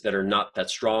ones that are not that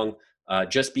strong.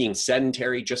 Just being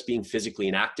sedentary, just being physically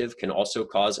inactive can also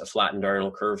cause a flattened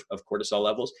diurnal curve of cortisol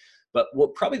levels. But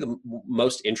probably the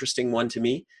most interesting one to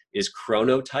me is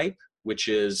chronotype, which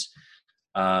is,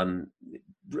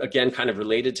 again, kind of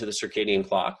related to the circadian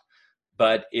clock,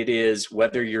 but it is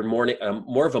whether you're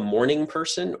more of a morning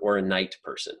person or a night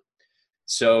person.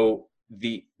 So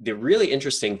the really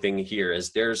interesting thing here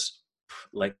is there's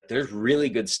really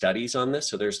good studies on this.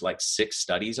 So there's like 6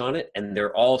 studies on it, and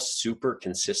they're all super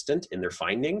consistent in their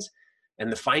findings, and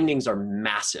the findings are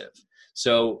massive.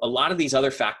 So a lot of these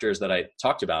other factors that I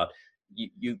talked about,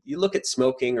 you look at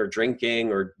smoking or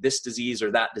drinking or this disease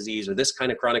or that disease or this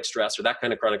kind of chronic stress or that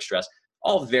kind of chronic stress,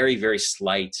 all very, very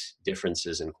slight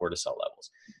differences in cortisol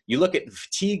levels. You look at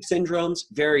fatigue syndromes,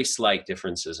 very slight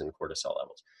differences in cortisol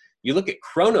levels. You look at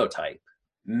chronotype,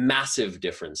 massive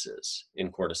differences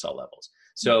in cortisol levels.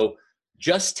 So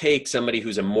just take somebody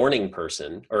who's a morning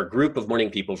person or a group of morning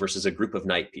people versus a group of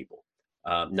night people,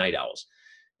 night owls,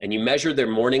 and you measure their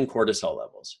morning cortisol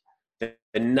levels.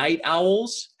 The night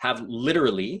owls have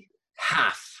literally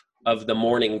half of the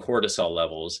morning cortisol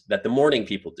levels that the morning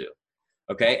people do.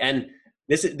 Okay, and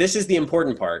this is the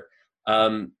important part.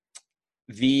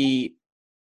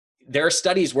 There are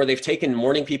studies where they've taken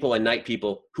morning people and night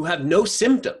people who have no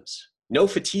symptoms, no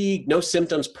fatigue, no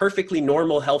symptoms, perfectly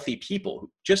normal, healthy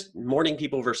people, just morning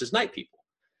people versus night people.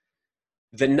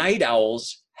 The night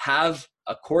owls have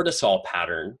a cortisol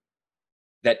pattern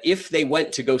that if they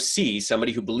went to go see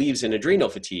somebody who believes in adrenal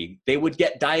fatigue, they would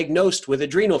get diagnosed with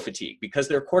adrenal fatigue because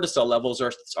their cortisol levels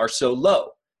are so low.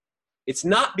 It's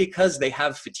not because they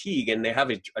have fatigue and they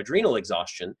have adrenal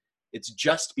exhaustion. It's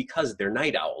just because they're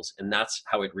night owls, and that's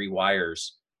how it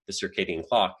rewires the circadian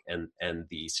clock and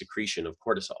the secretion of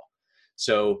cortisol.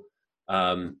 So,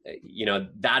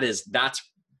 that's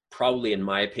probably, in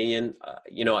my opinion,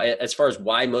 as far as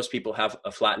why most people have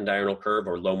a flattened diurnal curve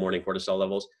or low morning cortisol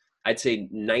levels, I'd say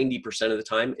 90% of the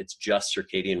time it's just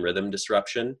circadian rhythm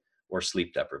disruption or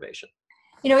sleep deprivation.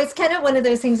 It's kind of one of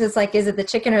those things. It's like, is it the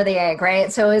chicken or the egg,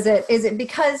 right? So is it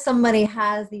because somebody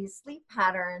has these sleep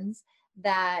patterns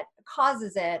that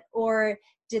causes it, or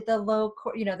did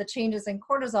the changes in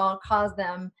cortisol cause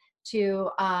them to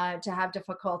have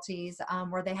difficulties?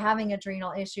 Were they having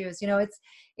adrenal issues?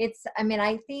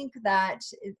 I think that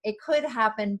it could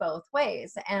happen both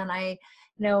ways, and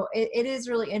it is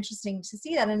really interesting to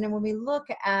see that. And then when we look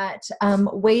at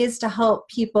ways to help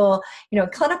people,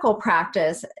 clinical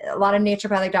practice, a lot of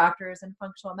naturopathic doctors and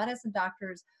functional medicine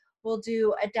doctors will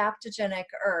do adaptogenic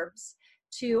herbs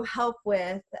to help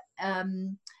with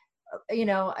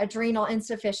adrenal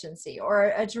insufficiency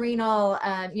or adrenal,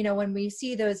 when we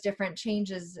see those different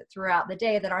changes throughout the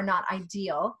day that are not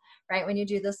ideal, right? When you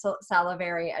do the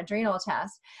salivary adrenal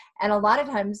test. And a lot of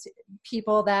times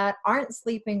people that aren't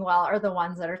sleeping well are the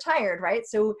ones that are tired, right?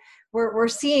 So we're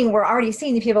already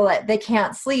seeing the people that they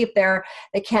can't sleep,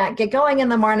 they can't get going in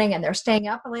the morning and they're staying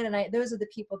up late at night. Those are the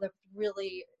people that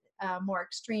really more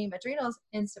extreme adrenal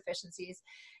insufficiencies.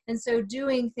 And so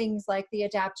doing things like the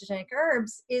adaptogenic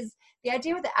herbs, is the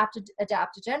idea with the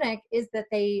adaptogenic is that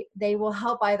they will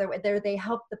help either way. They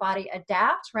help the body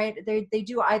adapt, right? They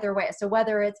do either way. So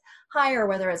whether it's high or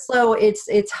whether it's low,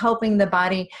 it's helping the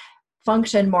body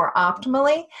function more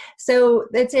optimally. So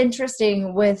it's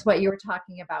interesting with what you were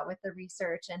talking about with the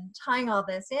research and tying all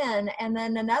this in. And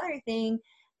then another thing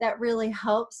that really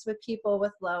helps with people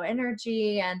with low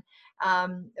energy and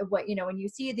when you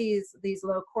see these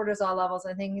low cortisol levels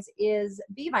and things is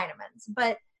B vitamins.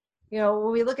 But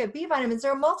when we look at B vitamins,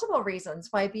 there are multiple reasons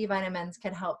why B vitamins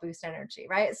can help boost energy,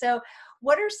 right? So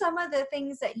what are some of the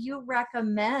things that you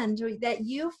recommend that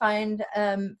you find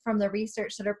from the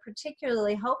research that are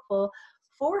particularly helpful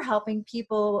for helping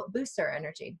people boost their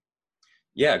energy?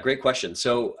 Yeah, great question.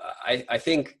 So I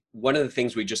think one of the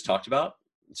things we just talked about,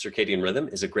 circadian rhythm,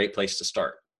 is a great place to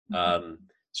start. Mm-hmm.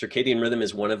 Circadian rhythm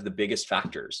is one of the biggest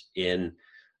factors in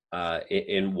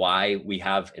why we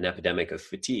have an epidemic of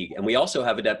fatigue. And we also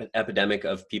have an epidemic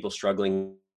of people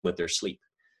struggling with their sleep.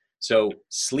 So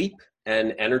sleep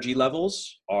and energy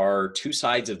levels are two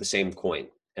sides of the same coin,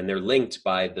 and they're linked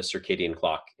by the circadian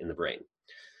clock in the brain,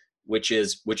 which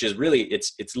is really,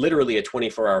 it's literally a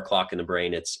 24-hour clock in the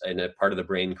brain. It's in a part of the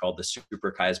brain called the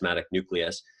suprachiasmatic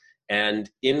nucleus. And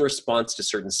in response to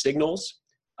certain signals,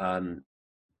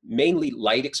 mainly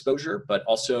light exposure, but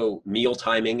also meal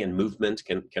timing and movement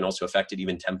can also affect it.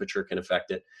 Even temperature can affect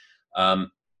it.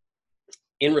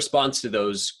 In response to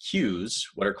those cues,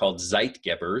 what are called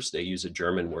Zeitgebers, they use a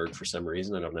German word for some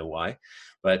reason, I don't know why,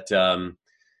 but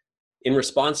in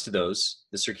response to those,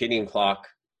 the circadian clock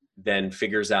then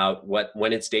figures out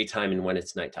when it's daytime and when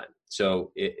it's nighttime.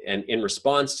 So, and in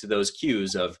response to those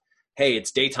cues of, hey,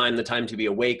 it's daytime, the time to be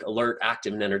awake, alert,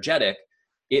 active, and energetic,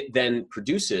 it then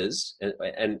produces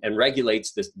and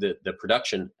regulates the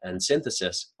production and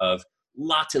synthesis of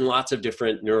lots and lots of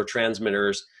different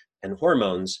neurotransmitters and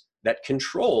hormones that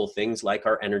control things like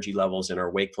our energy levels and our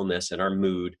wakefulness and our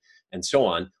mood and so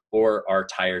on, or our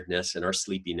tiredness and our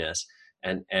sleepiness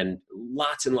and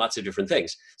lots of different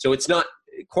things. So it's not,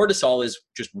 cortisol is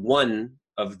just one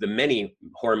of the many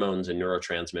hormones and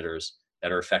neurotransmitters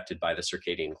that are affected by the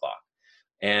circadian clock.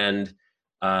 And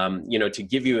to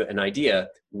give you an idea,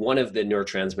 one of the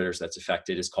neurotransmitters that's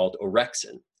affected is called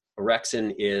orexin.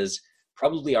 Orexin is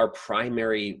probably our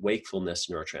primary wakefulness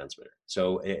neurotransmitter.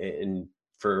 So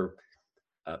for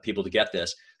people to get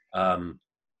this,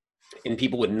 in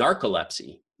people with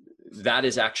narcolepsy, that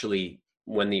is actually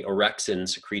when the orexin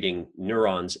secreting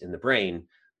neurons in the brain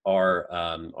are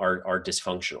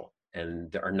dysfunctional.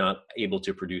 and are not able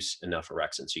to produce enough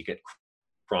orexin. So you get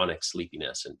chronic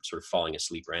sleepiness and sort of falling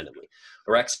asleep randomly.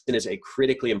 Orexin is a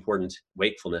critically important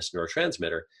wakefulness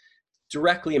neurotransmitter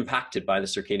directly impacted by the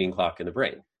circadian clock in the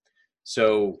brain.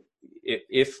 So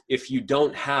if you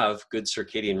don't have good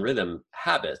circadian rhythm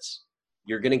habits,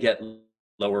 you're going to get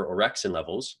lower orexin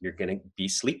levels. You're going to be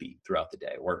sleepy throughout the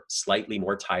day or slightly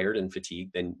more tired and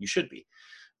fatigued than you should be.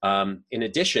 In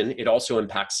addition, it also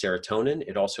impacts serotonin.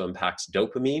 It also impacts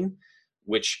dopamine,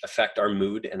 which affect our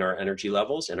mood and our energy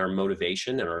levels and our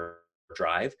motivation and our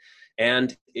drive.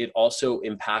 And it also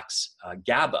impacts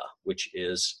GABA, which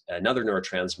is another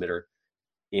neurotransmitter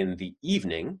in the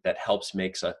evening that helps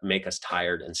make us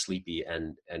tired and sleepy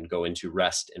and go into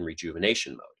rest and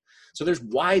rejuvenation mode. So there's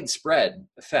widespread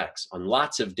effects on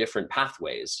lots of different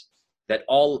pathways that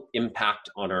all impact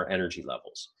on our energy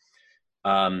levels.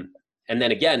 And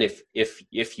then again,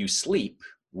 if you sleep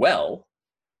well,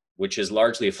 which is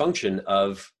largely a function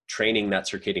of training that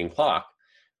circadian clock,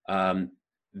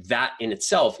 that in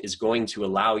itself is going to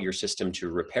allow your system to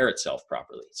repair itself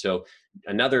properly. So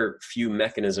another few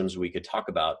mechanisms we could talk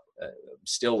about,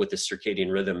 still with the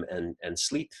circadian rhythm and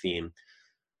sleep theme.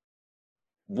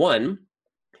 One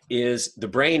is the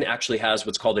brain actually has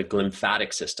what's called a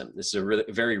glymphatic system. This is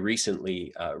a very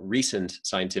recent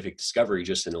scientific discovery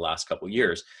just in the last couple of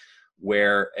years,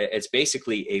 where it's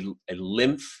basically a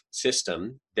lymph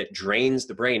system that drains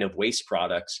the brain of waste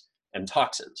products and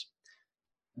toxins.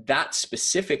 That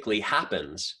specifically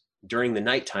happens during the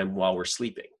nighttime while we're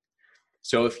sleeping.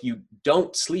 So if you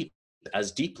don't sleep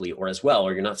as deeply or as well,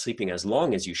 or you're not sleeping as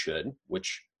long as you should,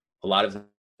 which a lot of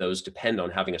those depend on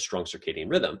having a strong circadian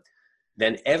rhythm,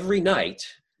 then every night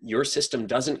your system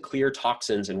doesn't clear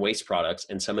toxins and waste products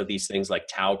and some of these things like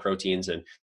tau proteins and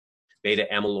beta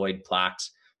amyloid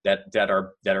plaques that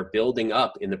are building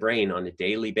up in the brain on a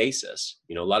daily basis.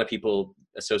 You know, a lot of people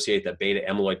associate the beta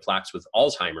amyloid plaques with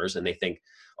Alzheimer's, and they think,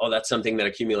 oh, that's something that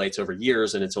accumulates over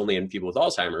years and it's only in people with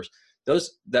Alzheimer's.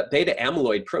 That beta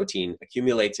amyloid protein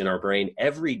accumulates in our brain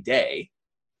every day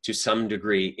to some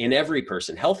degree in every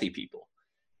person, healthy people.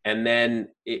 And then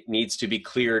it needs to be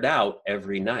cleared out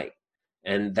every night.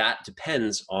 And that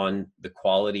depends on the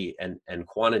quality and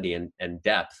quantity and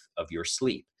depth of your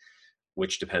sleep,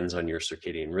 which depends on your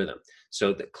circadian rhythm.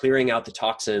 So the clearing out the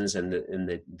toxins and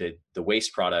the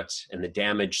waste products and the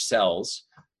damaged cells,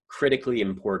 critically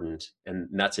important. And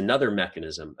that's another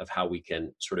mechanism of how we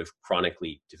can sort of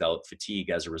chronically develop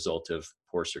fatigue as a result of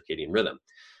poor circadian rhythm.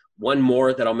 One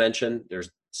more that I'll mention,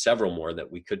 there's several more that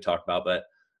we could talk about, but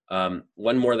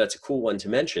one more that's a cool one to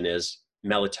mention is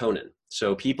melatonin.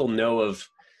 So people know of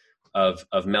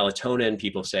melatonin.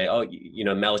 People say, oh, you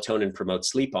know, melatonin promotes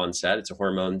sleep onset. It's a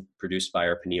hormone produced by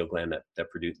our pineal gland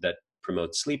that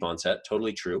promotes sleep onset.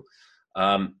 Totally true.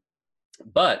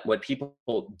 But what people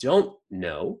don't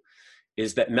know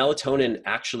is that melatonin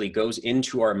actually goes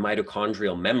into our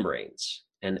mitochondrial membranes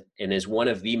and is one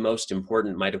of the most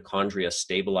important mitochondria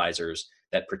stabilizers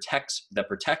that protect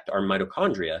our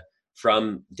mitochondria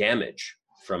from damage,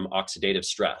 from oxidative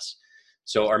stress.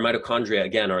 So our mitochondria,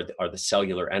 again, are the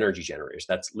cellular energy generators.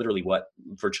 That's literally what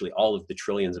virtually all of the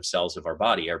trillions of cells of our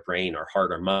body, our brain, our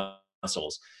heart, our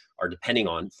muscles are depending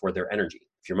on for their energy.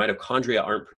 If your mitochondria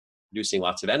aren't producing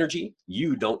lots of energy,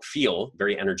 you don't feel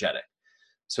very energetic.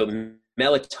 So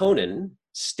melatonin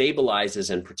stabilizes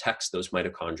and protects those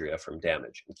mitochondria from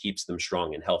damage and keeps them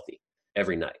strong and healthy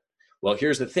every night. Well,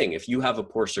 here's the thing. If you have a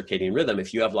poor circadian rhythm,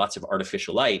 if you have lots of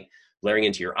artificial light blaring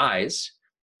into your eyes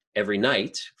every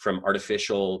night from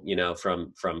artificial, you know,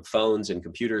 from phones and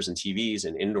computers and TVs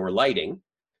and indoor lighting,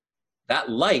 that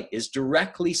light is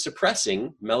directly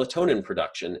suppressing melatonin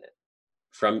production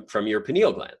from your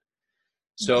pineal gland.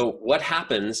 So what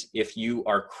happens if you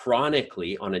are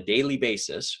chronically on a daily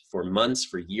basis for months,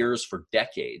 for years, for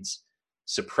decades,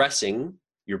 suppressing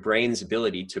your brain's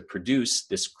ability to produce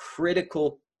this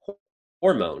critical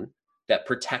hormone that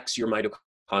protects your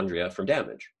mitochondria from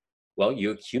damage? Well,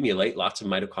 you accumulate lots of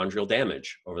mitochondrial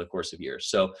damage over the course of years.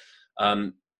 So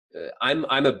I'm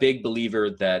a big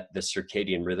believer that the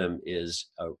circadian rhythm is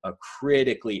a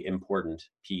critically important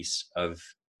piece of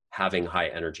having high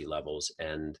energy levels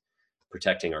and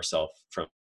protecting ourselves from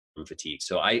fatigue.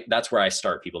 So that's where I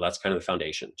start people. That's kind of the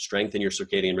foundation. Strengthen your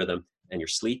circadian rhythm and your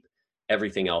sleep.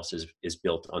 Everything else is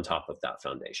built on top of that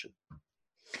foundation.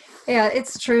 Yeah,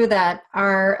 it's true that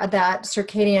that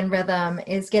circadian rhythm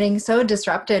is getting so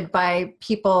disrupted by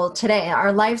people today,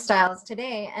 our lifestyles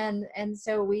today, and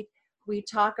so we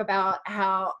talk about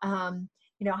how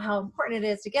how important it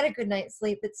is to get a good night's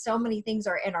sleep, but so many things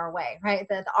are in our way, right?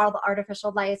 All the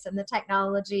artificial lights and the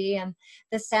technology and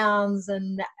the sounds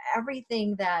and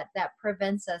everything that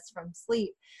prevents us from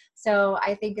sleep. So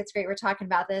I think it's great we're talking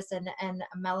about this, and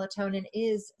melatonin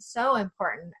is so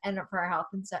important and for our health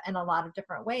in a lot of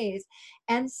different ways.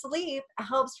 And sleep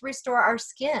helps restore our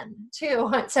skin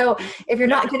too. So if you're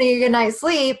not getting a good night's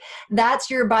sleep,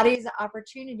 that's your body's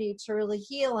opportunity to really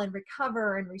heal and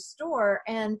recover and restore,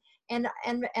 and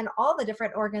all the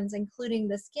different organs, including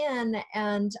the skin,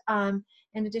 and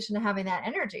in addition to having that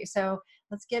energy. So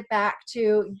let's get back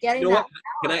to getting that.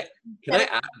 Can I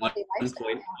add one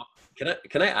point?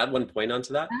 Can I add one point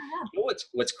onto that? You know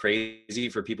what's crazy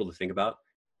for people to think about?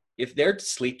 If they're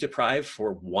sleep deprived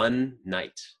for one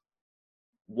night,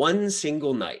 one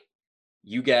single night,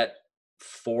 you get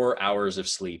 4 hours of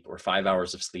sleep or 5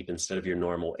 hours of sleep instead of your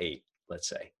normal 8, let's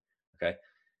say. Okay.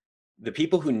 The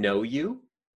people who know you,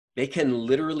 they can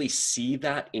literally see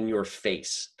that in your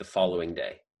face the following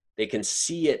day. They can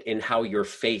see it in how your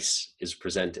face is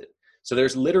presented. So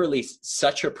there's literally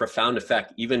such a profound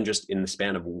effect, even just in the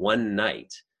span of one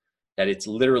night, that it's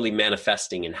literally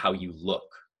manifesting in how you look.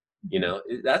 You know,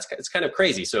 it's kind of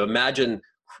crazy. So imagine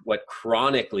what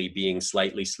chronically being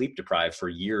slightly sleep deprived for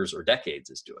years or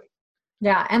decades is doing.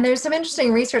 Yeah, and there's some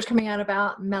interesting research coming out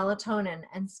about melatonin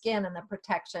and skin and the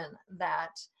protection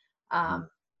that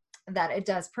that it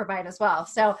does provide as well.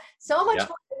 So much more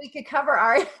that we could cover,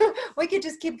 Ari. We could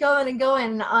just keep going and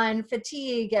going on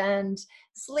fatigue and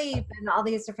sleep and all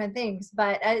these different things.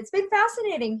 But it's been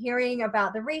fascinating hearing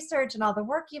about the research and all the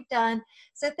work you've done.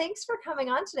 So thanks for coming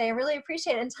on today. I really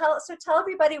appreciate it. And tell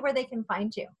everybody where they can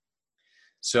find you.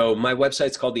 So my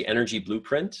website's called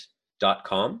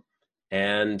theenergyblueprint.com.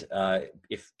 And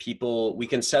if people, we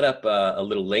can set up a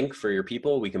little link for your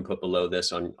people. We can put below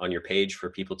this on your page for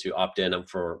people to opt in.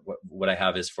 For what I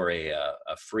have is for a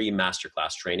free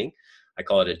masterclass training. I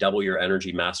call it a Double Your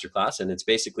Energy Masterclass. And it's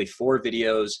basically 4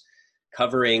 videos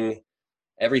covering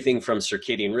everything from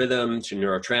circadian rhythm to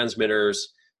neurotransmitters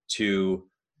to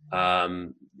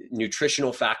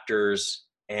nutritional factors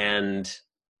and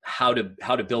how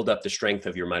to build up the strength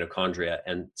of your mitochondria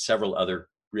and several other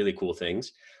really cool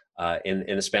things. In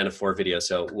a span of 4 videos.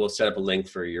 So we'll set up a link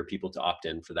for your people to opt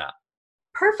in for that.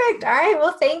 Perfect. All right.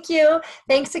 Well, thank you.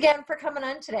 Thanks again for coming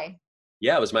on today.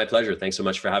 Yeah, it was my pleasure. Thanks so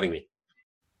much for having me.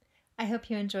 I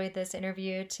hope you enjoyed this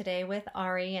interview today with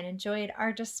Ari and enjoyed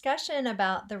our discussion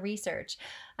about the research.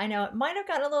 I know it might have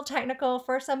gotten a little technical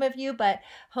for some of you, but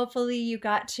hopefully you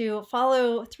got to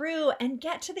follow through and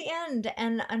get to the end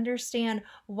and understand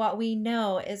what we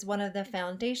know is one of the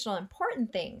foundational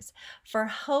important things for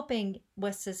helping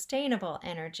with sustainable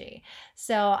energy.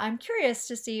 So I'm curious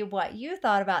to see what you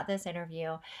thought about this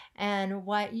interview and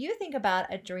what you think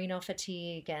about adrenal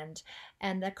fatigue and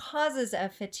the causes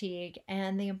of fatigue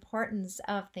and the importance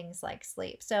of things like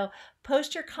sleep. So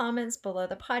post your comments below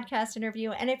the podcast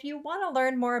interview. And if you want to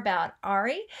learn more about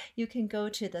Ari, you can go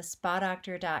to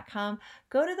thespadoctor.com,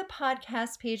 go to the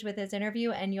podcast page with his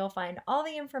interview, and you'll find all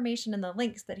the information and the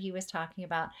links that he was talking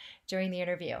about during the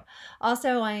interview.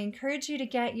 Also, I encourage you to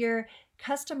get your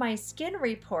customized skin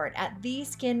report at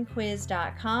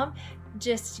theskinquiz.com.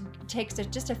 Just takes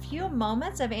just a few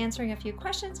moments of answering a few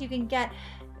questions. You can get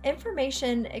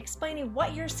information explaining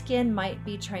what your skin might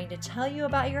be trying to tell you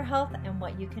about your health and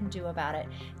what you can do about it.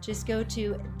 Just go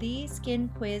to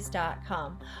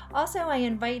theskinquiz.com. Also, I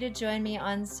invite you to join me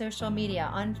on social media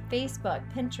on Facebook,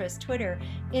 Pinterest, Twitter,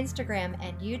 Instagram,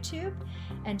 and YouTube,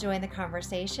 and join the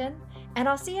conversation. And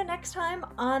I'll see you next time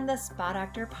on the Spa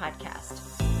Doctor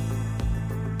Podcast.